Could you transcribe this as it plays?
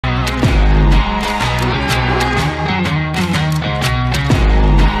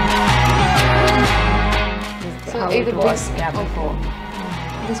it was before.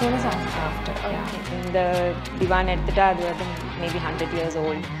 This one is after. இந்த divan எடுத்துட்டா அது வந்து maybe 100 years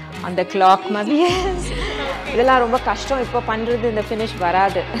old. அந்த clock மாதிரி இதெல்லாம் ரொம்ப கஷ்டம் இப்போ பண்றது இந்த finish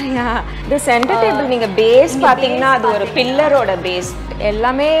வராது. இந்த center table நீங்க பேஸ் பாத்தீங்கன்னா அது ஒரு பில்லரோட பேஸ்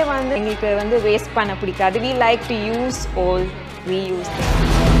எல்லாமே வந்து உங்களுக்கு வந்து வேஸ்ட் பண்ண பிடிக்காது. We like to use old reuse things.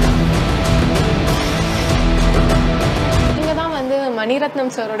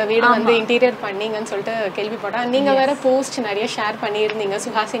 Mani Ratnam சாரோட வீடு வந்து இன்டீரியர் பண்ணீங்கன்னு சொல்லிட்டு கேள்விப்பட்டேன். நீங்க வேற போஸ்ட் நிறைய ஷேர் பண்ணியிருந்தீங்க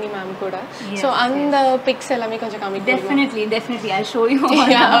சுஹாசினி மேம் கூட. சோ அந்த பிக்ஸ் எல்லாமே கொஞ்சம் காமிங்க. Definitely I'll show you all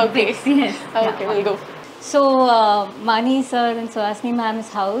the pics. Yes. Okay, we'll go. So Mani sir and Suhasini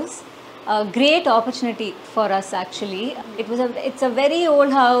ma'am's house, a great opportunity for us actually. It's a very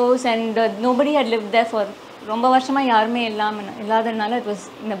old house and nobody had lived there for ரொம்ப வருஷமா யாருமே இல்லாதனால it was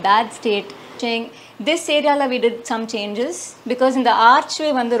in a bad state. This area we did some changes because in the archway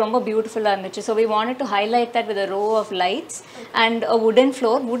vandu romba beautiful ah irundhuchu, so we wanted to highlight that with a row of lights and a wooden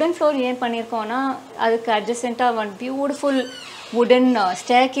floor yen pannirkona adukku adjacent ah one beautiful wooden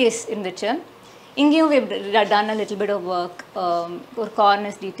staircase irundhuchu. Ingiyum we done a little bit of work, or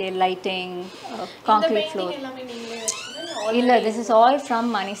cornice detail, lighting, concrete floor. Illa, this is all from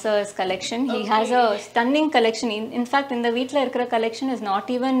Mani sir's collection. He has a stunning collection. In fact, in the veetla irukra collection is not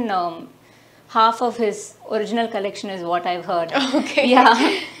even half of his original collection is what I've heard. Okay. Yeah,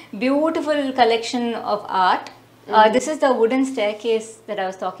 beautiful collection of art. This is the wooden staircase that I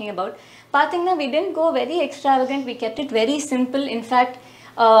was talking about. Pathina, we didn't go very extravagant. We kept it very simple. In fact,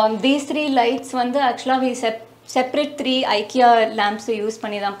 these three lights actually we separate 3 IKEA lamps use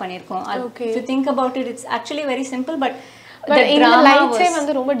பண்ணி தான் பண்ணிருக்கோம். If you think about it, it's actually very simple, but in the lights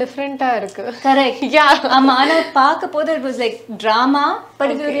வந்து ரொம்ப டிஃபரண்டா இருக்கு. Correct. Yeah. ஆனா பார்க்க போது it was like drama, but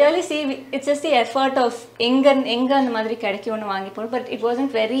if you really see, it's just the effort of எங்க அந்த மாதிரி கிடைக்கும்னு வாங்கி போறோம், but it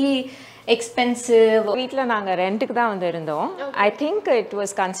wasn't very expensive. வீட்ல நாங்க ரெண்டுக்கு தான் வந்து இருந்தோம். I think it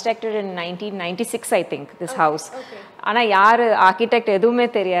was constructed in 1996 I think this house. ஆனா யாரு ஆர்க்கிடெக்ட் எதுவுமே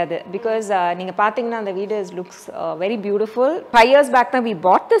தெரியாது because நீங்க பாத்தீங்கன்னா அந்த வீடு looks very beautiful. 5 years back then we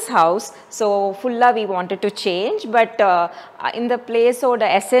bought this house, so fulla we wanted to change, but in the place or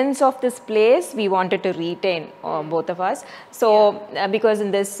the essence of this place we wanted to retain, both of us. So because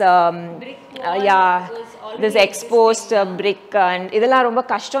in this this exposed brick and இதெல்லாம் ரொம்ப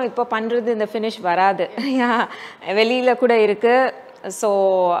கஷ்டம் இப்போ பண்றது இந்த finish வராது. வெளியில கூட இருக்கு. So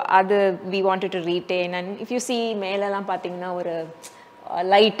அது we wanted to retain, and if you see மேலலாம் பாத்தீங்கன்னா ஒரு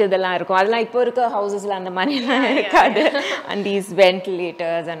லைட் இதெல்லாம் இருக்கும், அதெல்லாம் இப்போ இருக்க ஹவுசஸ்ல அந்த மாதிரி எல்லாம் இருக்காது. and these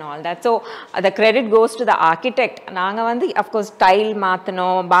ventilators and all that, so the credit goes to the architect. நாங்க வந்து of course டைல்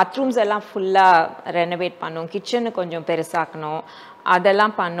மாத்தணும், bathrooms எல்லாம் ஃபுல்லா ரெனோவேட் பண்ணோம், கிச்சன் கொஞ்சம் பெருசாக்கணும்,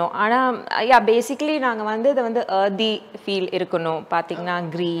 அதெல்லாம் பண்ணோம். ஆனா பேசிக்கலி நாங்க வந்து இதை வந்து earthy feel இருக்கணும். பாத்தீங்கன்னா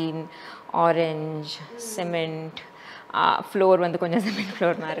green, orange, cement, ஃப்ளோர் வந்து கொஞ்சம் சிமெண்ட்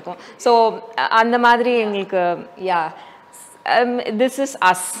ஃப்ளோர் மாதிரி இருக்கும். ஸோ அந்த மாதிரி எங்களுக்கு திஸ் இஸ்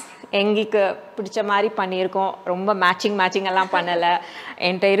அஸ், எங்களுக்கு பிடிச்ச மாதிரி பண்ணியிருக்கோம். ரொம்ப மேட்சிங் எல்லாம் பண்ணலை.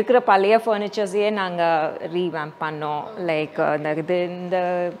 என்கிட்ட இருக்கிற பழைய ஃபர்னிச்சர்ஸையே நாங்கள் ரீவேம்ப் பண்ணோம். லைக் இந்த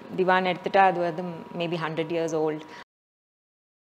திவான் எடுத்துட்டா அது வந்து மேபி 100 years old.